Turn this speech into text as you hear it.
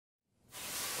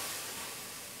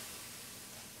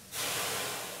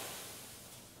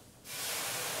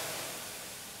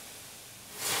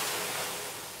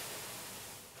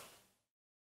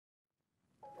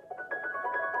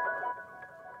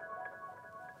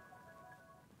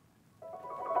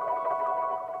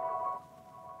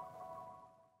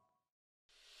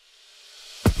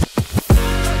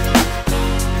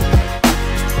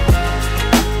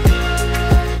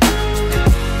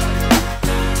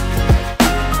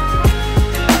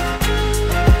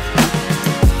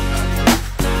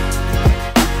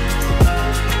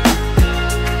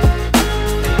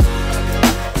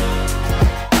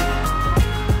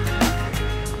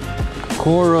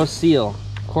Corroseal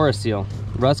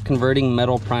rust converting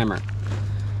metal primer.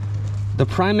 The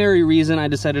primary reason I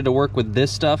decided to work with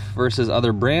this stuff versus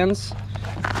other brands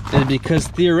is because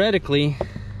theoretically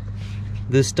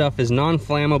this stuff is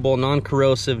non-flammable,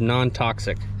 non-corrosive,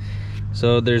 non-toxic.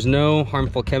 So there's no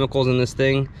harmful chemicals in this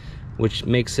thing, which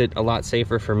makes it a lot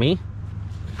safer for me.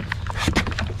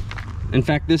 In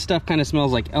fact, this stuff kind of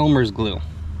smells like Elmer's glue.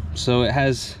 So it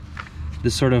has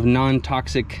this sort of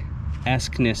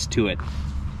non-toxic-esqueness to it.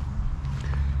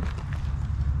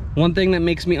 One thing that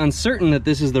makes me uncertain that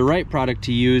this is the right product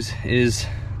to use is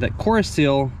that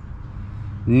Corroseal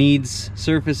needs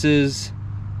surfaces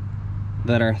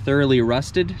that are thoroughly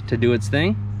rusted to do its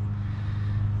thing.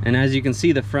 And as you can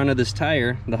see, the front of this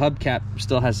tire, the hubcap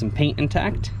still has some paint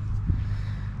intact.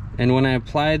 And when I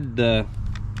applied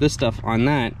this stuff on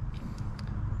that,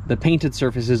 the painted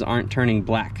surfaces aren't turning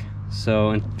black.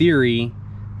 So in theory,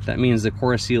 that means the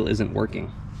Corroseal isn't working.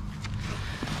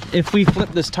 If we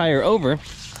flip this tire over,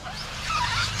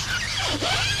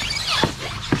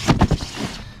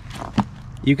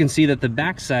 you can see that the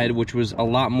backside, which was a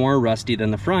lot more rusty than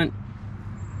the front,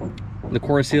 the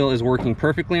Corroseal is working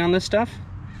perfectly on this stuff.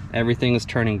 Everything is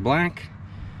turning black,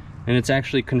 and it's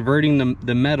actually converting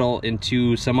the metal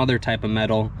into some other type of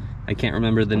metal. I can't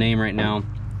remember the name right now,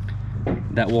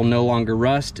 that will no longer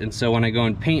rust. And so when I go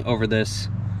and paint over this,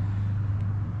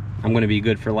 I'm gonna be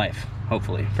good for life,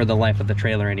 hopefully, for the life of the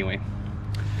trailer anyway.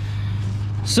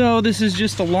 So this is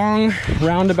just a long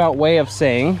roundabout way of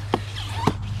saying,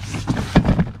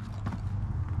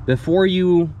 before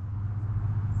you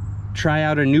try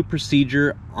out a new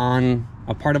procedure on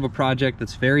a part of a project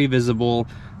that's very visible,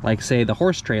 like say the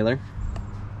horse trailer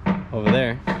over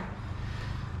there,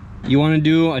 you want to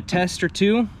do a test or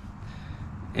two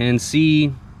and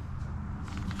see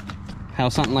how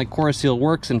something like Corroseal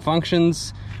works and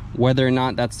functions, whether or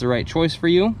not that's the right choice for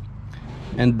you.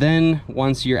 And then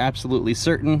once you're absolutely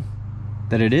certain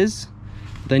that it is,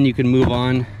 then you can move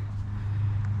on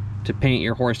to paint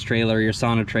your horse trailer, your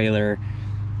sauna trailer,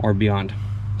 or beyond.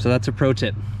 So that's a pro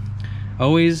tip.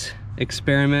 Always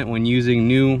experiment when using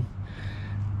new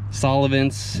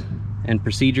solvents and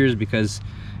procedures, because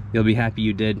you'll be happy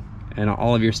you did, and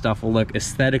all of your stuff will look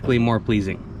aesthetically more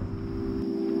pleasing.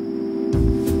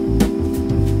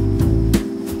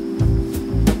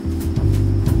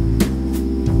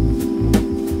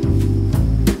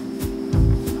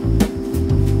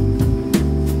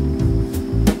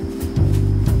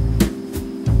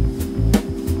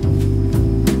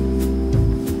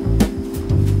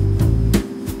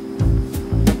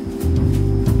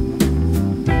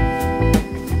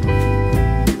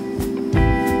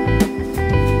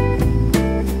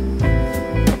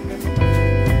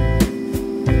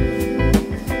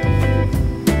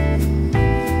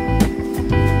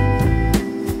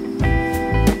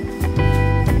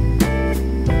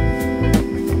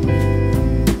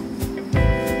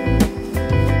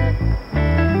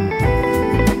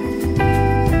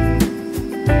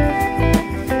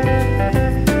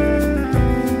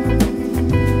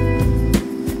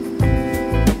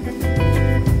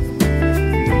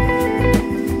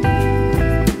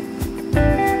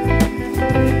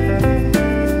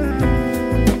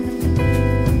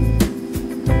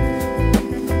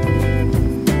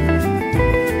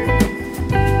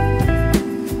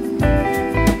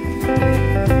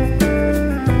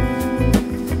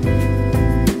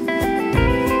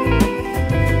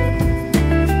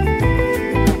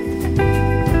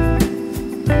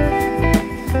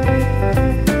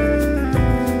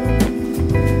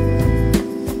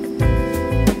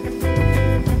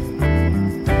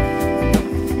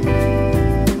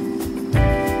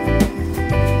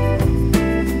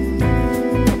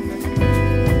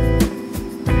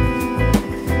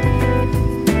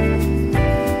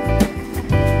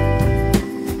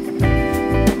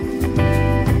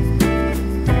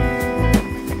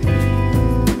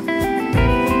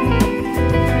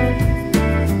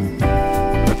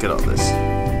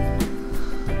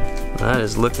 That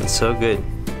is looking so good.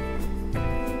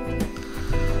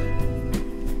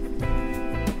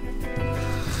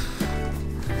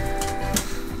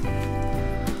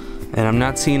 And I'm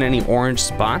not seeing any orange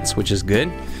spots, which is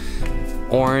good.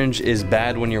 Orange is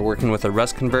bad when you're working with a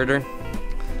rust converter,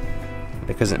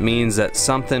 because it means that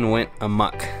something went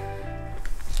amok.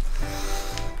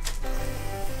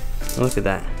 Look at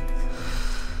that.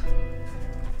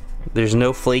 There's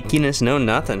no flakiness, no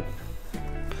nothing.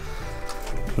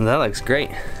 That looks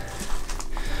great.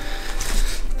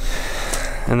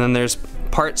 And then there's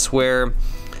parts where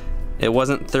it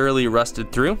wasn't thoroughly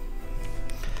rusted through.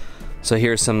 So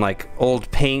here's some like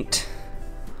old paint,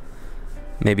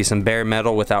 maybe some bare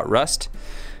metal without rust.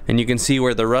 And you can see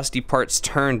where the rusty parts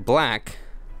turned black,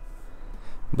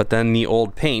 but then the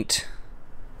old paint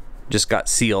just got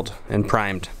sealed and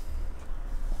primed.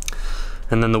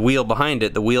 And then the wheel behind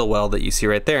it, the wheel well that you see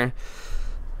right there,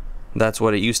 that's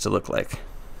what it used to look like.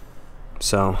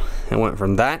 So it went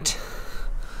from that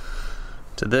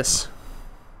to this.